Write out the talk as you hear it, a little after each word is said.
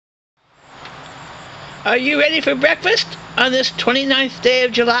Are you ready for breakfast on this 29th day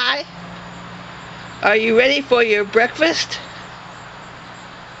of July? Are you ready for your breakfast?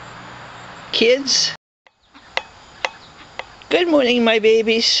 Kids? Good morning, my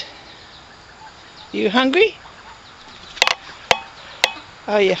babies. You hungry?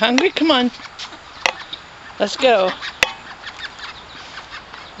 Are you hungry? Come on. Let's go.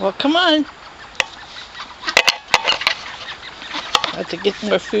 Well, come on. I have to get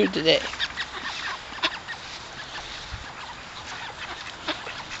more food today.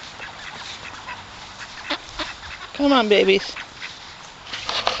 Come on, babies.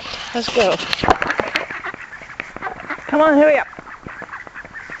 Let's go. Come on, hurry up.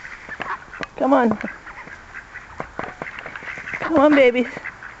 Come on. Come on, babies.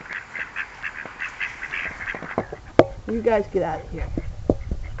 You guys get out of here.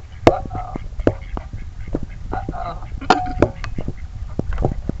 Uh-oh. Uh-oh.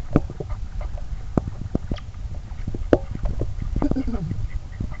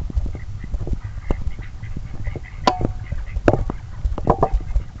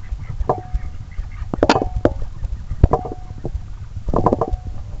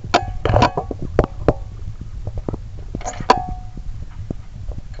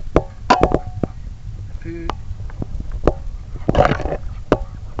 Food.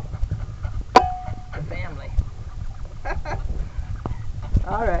 The family.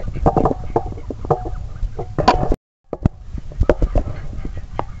 All right.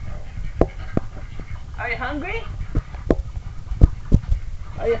 Are you hungry?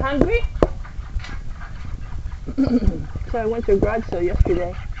 Are you hungry? So I went to a garage sale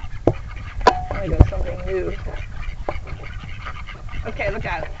yesterday. I got something new. Okay, look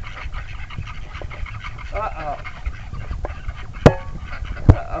out. Uh-oh.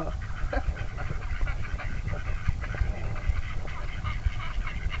 Uh-oh.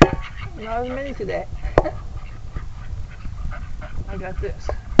 Not as many today. I got this.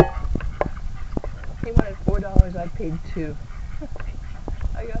 He wanted $4, I paid $2.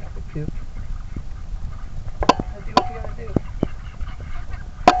 I got it for $2. Now do what you gotta do.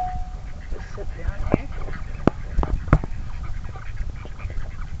 Just sit down here.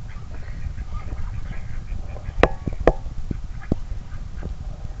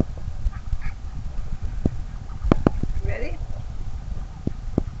 Ready?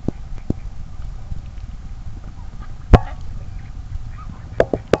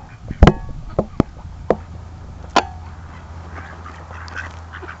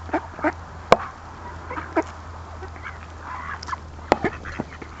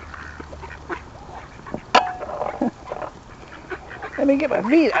 Let me get my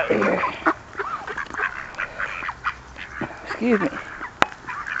feet out of here. Excuse me.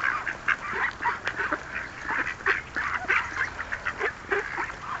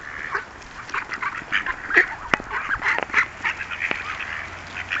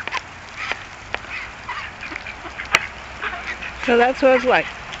 So that's what it's like.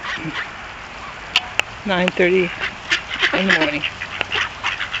 9:30 in the morning.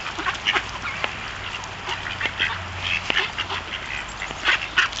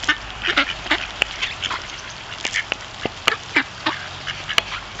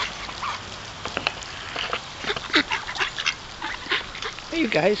 Hey, you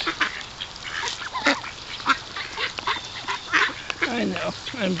guys. I know,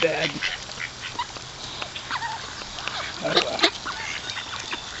 I'm bad. Oh well.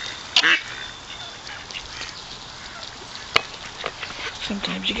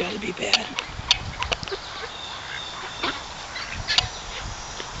 Sometimes you gotta be bad.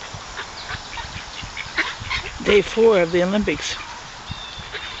 Day 4 of the Olympics.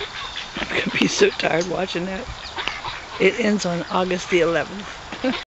 I'm gonna be so tired watching that. It ends on August the 11th.